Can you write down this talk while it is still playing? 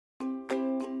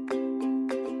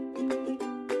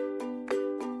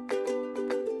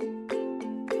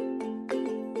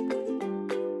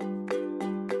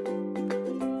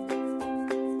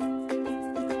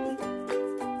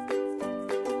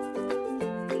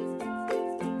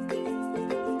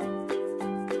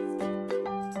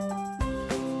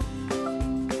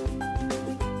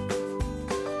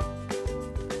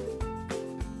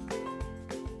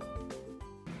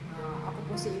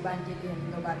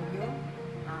Evangeline Loyola,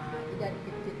 edad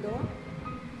 52.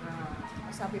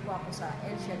 Sabi po ako sa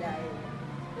El Shaddai.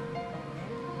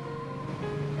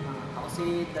 Ako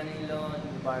si Danilo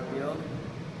Barbio,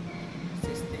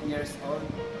 16 years old,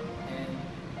 and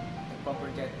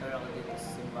nagpa-projector ako dito sa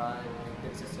simbahan,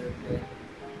 nagpag-circle,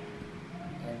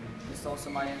 and gusto ko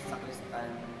sumali sa sakristan.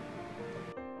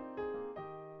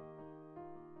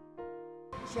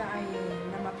 Siya ay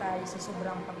namatay sa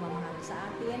sobrang pagmamahal sa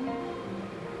atin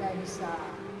dahil sa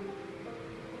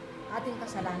ating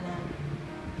kasalanan.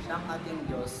 Siya ang ating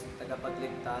Diyos,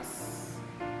 tagapagligtas,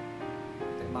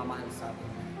 nagmamahal sa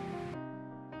atin.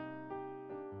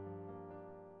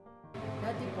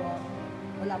 Dati po,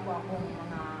 wala po akong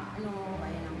mga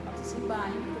kaya ng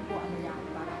pagsisimba, hindi ko po yan,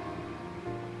 parang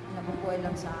nabubuhay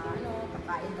lang sa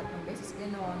kakain 3 beses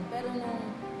gano'n. Pero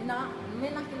nung may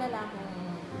nakilala akong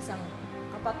isang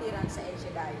kapatiran sa El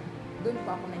Shaddai, doon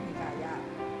po ako nahihikaya.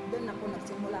 Doon na po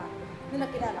nagsimula, nung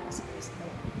nakilala ko si Cristo.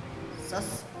 Sa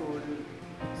school,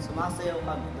 sumasayaw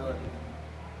kami doon.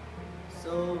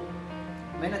 So,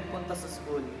 may nagpunta sa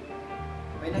school.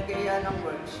 May nag-iaya ng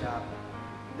workshop.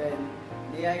 Then,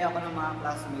 niyaya ko ng mga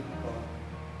classmate ko.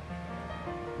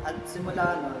 At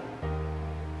simula nun,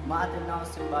 ma-attend na ako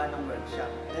sa simbahan ng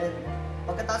workshop. Then,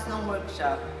 pagkatapos ng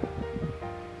workshop,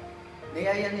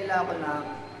 niyaya nila ako ng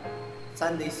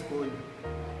Sunday school.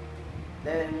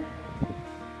 Then,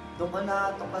 doon ko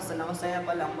na tuklasan na masaya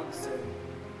pa lang mag-serve.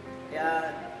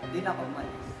 Kaya, di na ako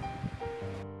umalis.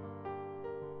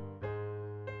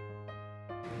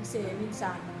 Kasi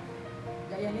minsan,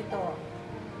 gaya nito,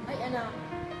 ay anak,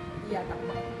 iyatak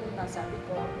makapunta, sabi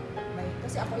ko,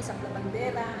 kasi ako isang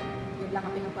labandera, yun lang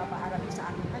ang pinagpapaaral ko sa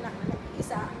aking anak na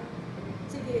nag-iisa.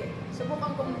 Sige,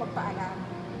 subukan kong magpaalam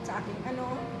sa aking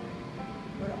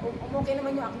okay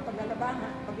naman yung aking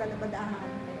paglalabadahan.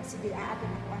 Kaya sige, aatin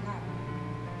ako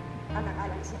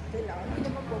anak-anak sa sila. Hindi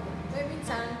naman po. Kaya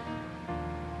minsan,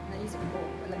 naisip ko,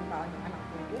 walang baon yung anak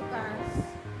ko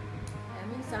bukas. Kaya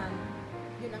minsan,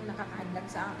 yun ang nakakahadlag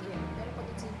sa akin. Pero pag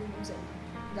isipin mo sa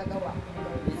gagawa ko.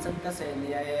 Minsan kasi,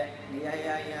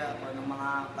 niyayaya ako ng mga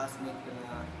classmate ko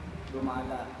na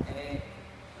gumala.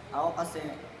 Ako kasi,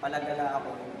 palagala ako,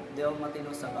 hindi ako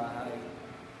matino sa bahay.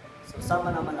 So,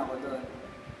 sama naman ako doon.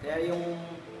 Kaya yung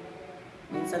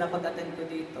minsan na pag-attend ko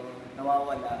dito,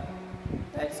 nawawala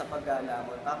dahil sa paggala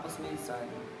ko. Tapos minsan,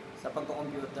 sa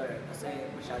pagko-computer kasi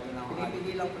masyado na ako.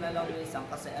 Pinipigilan ko na lang minsan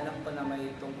kasi alam ko na may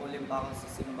tungkulin pa ako sa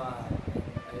simbahan.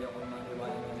 Ayoko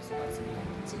maniwala ng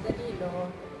responsibility. Si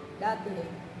Danilo, dati,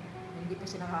 hindi pa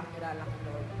siya nakakilala ko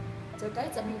Lord. So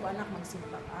kahit sabihin ko, anak,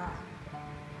 magsimba ka.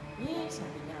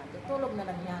 Sabi niya, tutulog na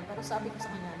lang yan. Pero sabi ko sa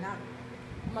kanya, anak,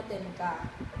 umaten ka.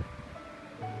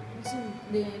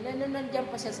 Hindi, nandiyan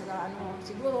pa siya sa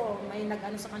siguro may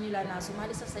sa kanila na sumali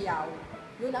sa sayaw.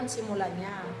 Yun ang simula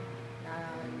niya.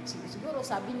 Siguro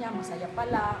sabi niya, masaya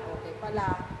pala, okay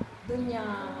pala. Doon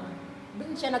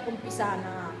siya nag-umpisa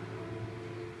na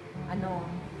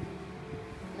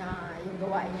na yung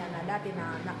gawain niya na dati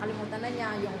na nakalimutan na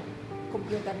niya yung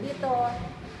computer dito,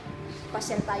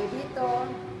 pasyal tayo dito,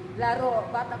 laro,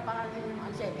 bata pa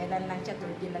siya, kailan lang siya,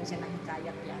 30 lang siya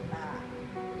nahikayat yata.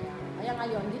 Kaya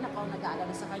ngayon, hindi na ako nag-aalala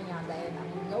sa kanya dahil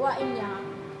ang gawain niya,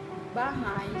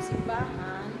 bahay,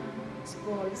 simbahan,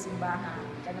 school, simbahan.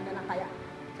 Ganun na lang kaya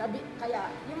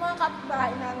yung mga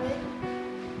kapitbahay namin,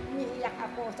 umiiyak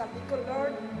ako. Sabi ko,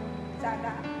 Lord,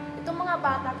 sana, itong mga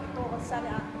bata ito,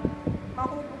 sana,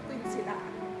 mahuhutin sila.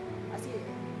 Kasi,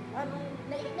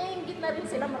 naiingit na rin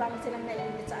sila, marami silang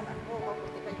naiingit sa anak ko.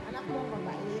 Kapag yung anak mo,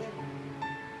 mabait.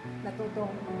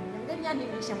 Natutong yung ganyan,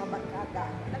 hindi siya mabagkada.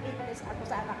 Nag-inis ako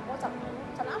sa anak ko,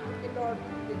 salamat kay Lord,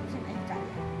 hindi ko siya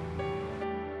naikaya.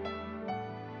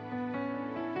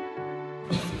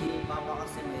 Si Papa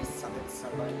kasi may sakit sa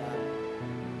balat,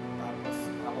 tapos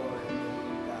ako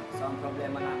hindi ka. So ang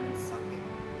problema namin sakit.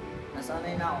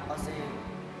 Nasanay na ako kasi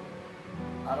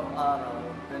araw-araw,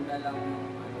 ganda lang yung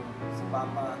si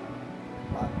Papa,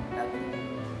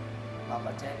 laging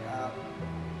Papa-check up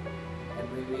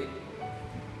every week.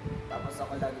 Tapos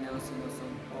ako lagi na lang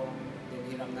sinusumpong,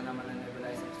 tiniram na naman ang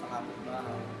nebulizer sa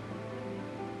kapitbahay.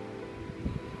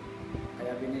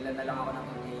 Kaya binila na lang ako ng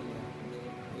container.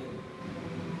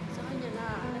 Sa kanya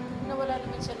nawala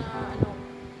naman siya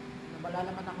nawala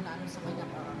naman ako na sa kanya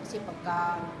kasi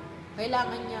pagka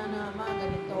kailangan niya na mga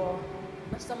ganito,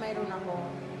 basta mayroon ako,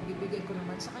 bibigay ko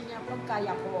naman sa kanya pag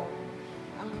kaya ko.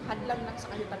 Ang hadlang lang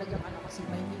sa kanya talagang kasi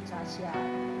may hika siya.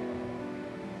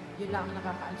 Yun lang ang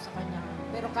nakakaano sa kanya.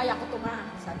 Pero kaya ko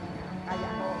sabi niya, kaya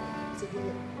ko. Sige,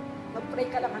 Mag-pray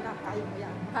ka lang anak, kaya mo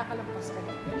yan. Makakalampas ka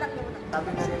na. Yun lang naman ang Sabi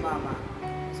nga ni Mama,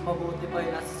 mas mabuti pa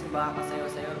yung nasa simbahan ka sayo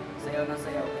na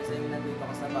sayo, kaysa yung nandito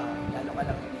ka sa bahay, lalo ka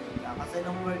lang inihiga. Kasi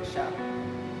nung workshop,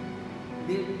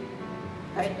 hindi,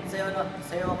 kahit sayo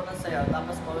ako ng sayo,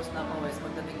 tapos pawis na pawis,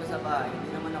 pagdating ko sa bahay, hindi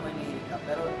naman ako inihiga.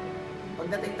 Pero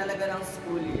pagdating talaga ng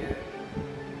school year,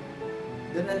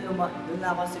 doon na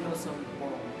ako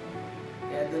sinusumpong.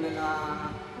 Kaya doon na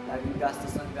laging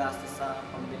gastos sa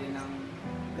pambili ng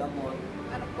gamot.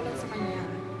 Anak ko lang sa kanya.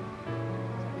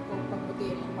 Sabi ko,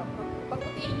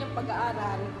 pagbutihin niyang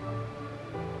pag-aaral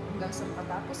hanggang sa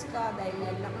makatapos ka dahil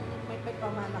yan lang ang may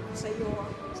pagpamana ko sa iyo,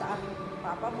 sa aking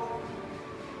papa mo.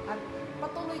 At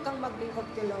patuloy kang maglingkod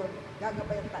kay Lord.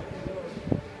 Gagabayan tayo ni Lord.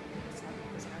 Sabi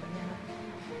ko sa kanya.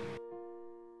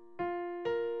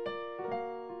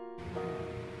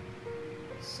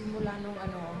 Simula nung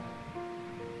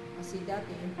kasi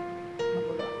dati,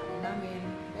 magulo ang namin.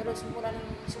 Pero simula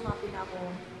nang sumapi na ako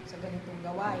sa ganitong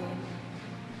gawain,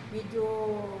 medyo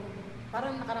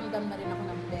parang nakaramdam na rin ako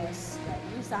ng bless. Dahil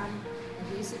minsan,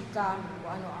 nag-iisip ka kung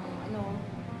ano ang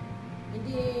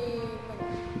hindi,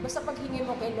 basta paghingi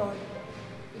mo kay Lord,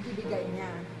 ibibigay niya.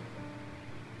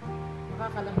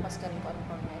 Makakalampas ka rin kung ano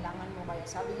pang kailangan mo. Kaya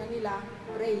sabi nga nila,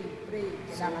 pray.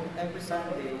 So, every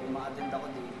Sunday, uma-attend ako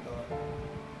dito.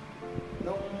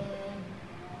 Nung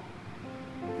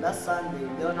last Sunday,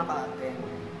 di ako naka-attend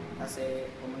kasi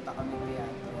pumunta kami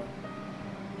teatro.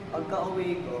 Pagka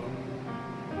uwi ko,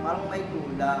 parang may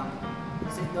kulang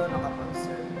kasi doon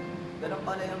nakapag-serve. Ganun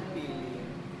pala yung feeling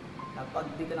na pag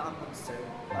di ka nakapag-serve,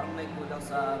 parang may kulang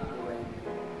sa buhay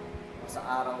o sa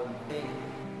araw mo.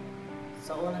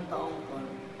 Sa unang taong ko,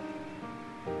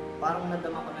 parang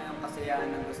nadama ko na yung kasiyahan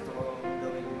na gusto ko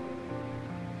gawin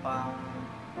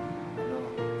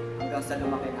hanggang sa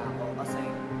lumaki na ako kasi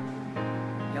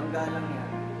yung galang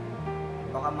yan,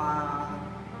 baka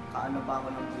makaano pa ako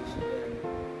ng vision yan,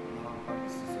 mga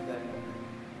pagsusugal na yan.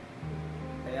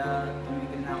 Kaya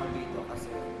tumigil na ako dito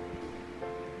kasi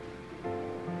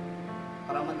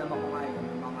para madama ko nga yun,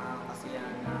 yung mga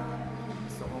kasiyahan na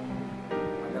gusto kong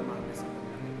madama sa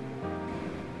paglaki.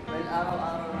 Well,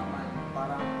 araw-araw naman,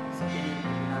 parang sa tingin ko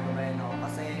ginagabayan ako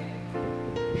kasi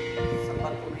sa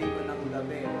pag-uwi ko ng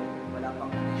gabi, wala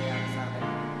pang nangyayari sa akin.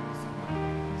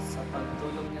 Sa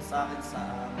pagtulong niya sa akin sa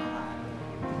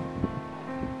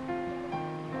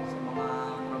mga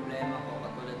problema ko,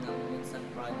 katulad ng minsan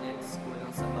projects,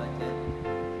 kulang sa budget,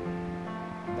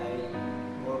 dahil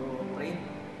puro print,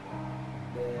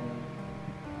 then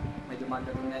may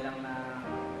dumadating na lang na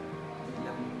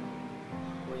biglang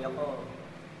kuya ko,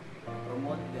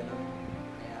 promote, gano'n.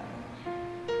 Kaya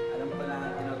alam ko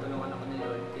na tinutulungan ako ni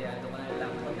Lord, kaya doon ko na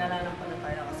lang. Huwag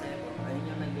nananampalataya kasi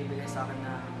ayun yung nagbibigay sa akin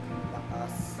na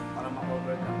lakas para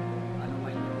ma-overcome kung ano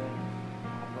man yung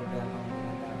problema ko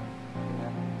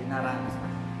dinaranas na.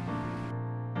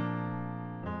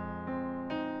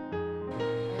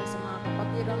 Kaya sa mga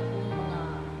kapatiran kong mga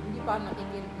hindi pa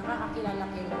nakakakilala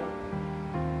kay Lord,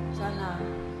 sana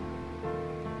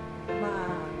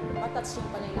matouch yung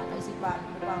kanilang kaisipan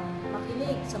upang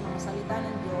makinig sa mga salita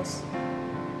ng Diyos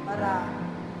para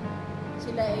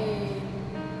sila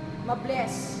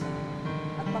mabless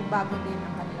at magbago din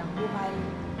ang kanilang buhay.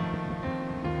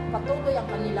 Patuloy ang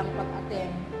kanilang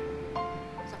pag-attend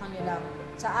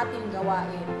sa ating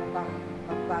gawain upang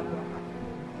magbago ang ating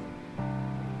buhay.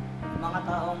 Mga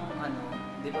taong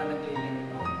di pa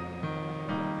naglilingkod,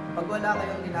 pag wala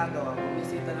kayong ginagawa,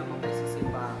 bumisita naman kayo sa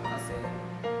simbahan kasi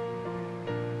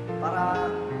para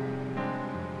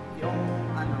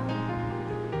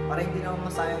para hindi naman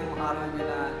masayang yung araw nyo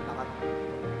na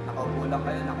nakaupo lang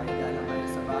kayo, nakahiga lang kayo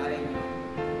sa bahay nyo.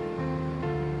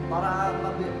 Para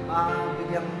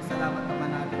mabigyang salamat naman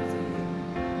natin si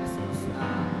Jesus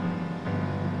na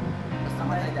basta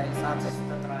kayo dahil sa atin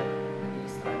na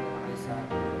nag-i-struggle na kayo sa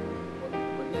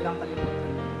huwag nyo lang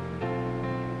kalimutan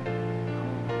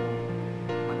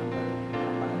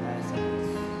mananampalataya sa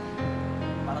Diyos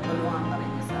para tulungan ka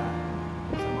rin niya sa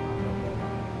mga problema.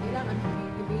 Kailangan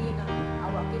ibigin ang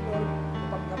awa kay Lord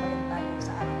upang gabayan tayo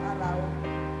sa araw-araw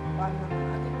paano ang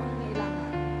ating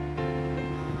pangangailangan.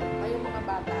 Kayong mga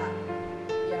bata,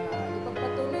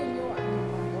 ipagpatuloy nyo ang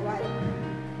mga gawain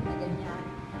na ganyan.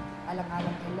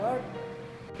 Alang-alang kay Lord.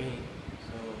 Okay,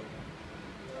 so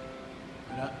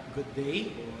good day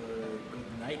or good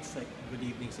night, good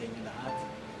evening sa inyo lahat.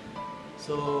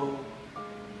 So,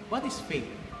 what is faith?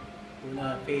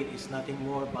 Una, faith is nothing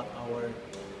more but our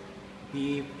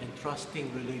deep and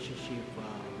trusting relationship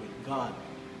with God,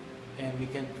 and we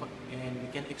can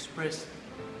express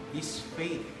this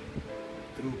faith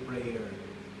through prayer.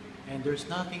 And there's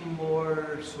nothing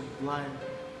more sublime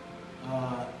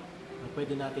na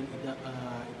pwede natin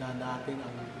idaan natin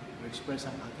ang express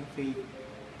ang ating faith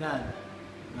than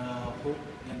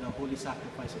the holy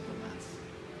sacrifice of the Mass.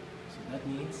 So that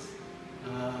means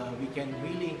we can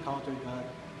really encounter God.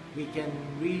 We can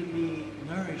really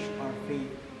nourish our faith,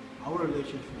 our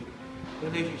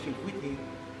relationship with Him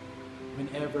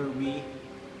whenever we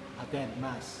attend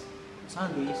Mass,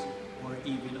 Sundays or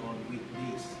even on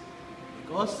weekdays.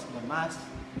 Because the Mass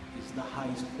is the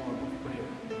highest form of prayer.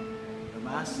 The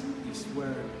Mass is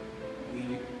where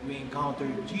we encounter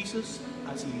Jesus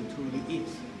as He truly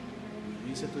is.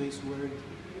 We listen to His word,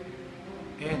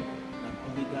 and not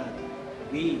only that,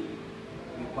 we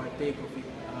partake of it.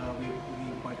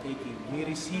 We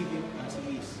receive Him as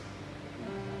He is,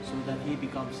 so that He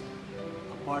becomes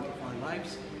a part of our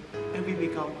lives, and we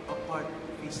become a part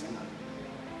of His life.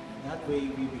 That way,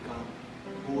 we become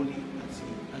holy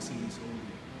as He is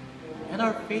holy. And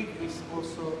our faith is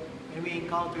also, and we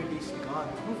encounter this God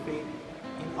through faith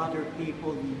in other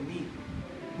people we meet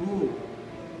who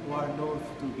are known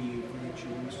to be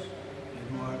virtuous and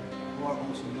who are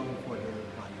also known for their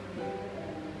piety.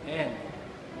 And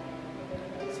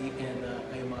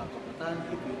kayo mga kapatan,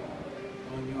 if you,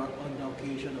 on the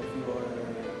occasion of your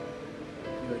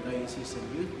diocesan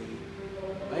youth day,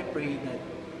 I pray that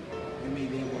you may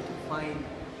be able to find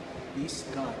this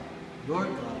God, your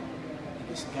God, in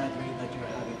this gathering that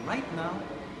you're having right now,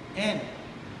 and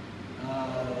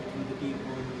to the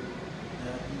people,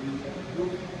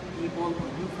 or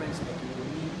new friends that you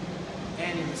will meet,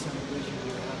 and in the celebration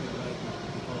you're having right now,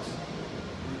 because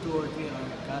when 2 or 3 are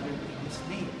gathered in His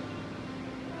name,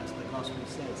 as the Gospel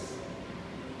says,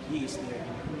 He is there in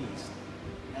our midst.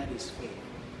 That is faith.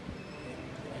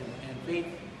 And faith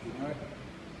in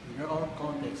our own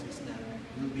context is that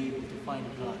you'll be able to find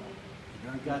God in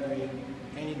our gathering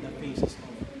and in the faces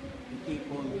of the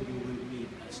people you will meet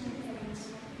as new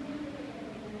friends.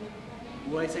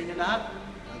 Buhay sa inyo lahat.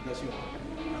 God bless you.